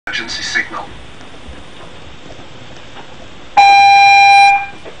emergency signal.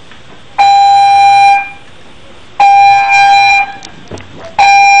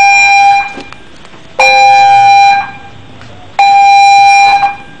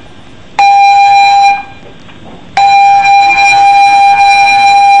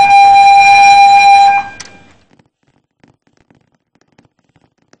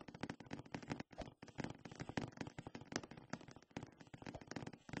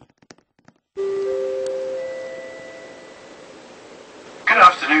 Good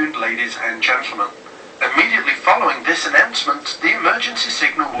afternoon, ladies and gentlemen. Immediately following this announcement, the emergency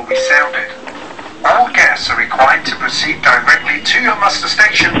signal will be sounded. All guests are required to proceed directly to your muster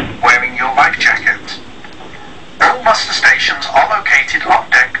station wearing your life jacket. All muster stations are located on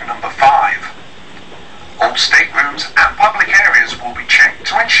deck number 5. All staterooms and public areas will be checked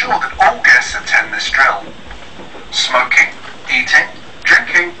to ensure that all guests attend this drill. Smoking, eating,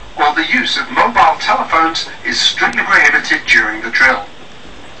 drinking, or the use of mobile telephones is strictly prohibited during the drill.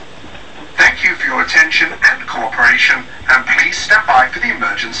 Thank you for your attention and cooperation, and please stand by for the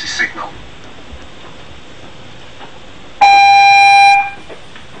emergency signal.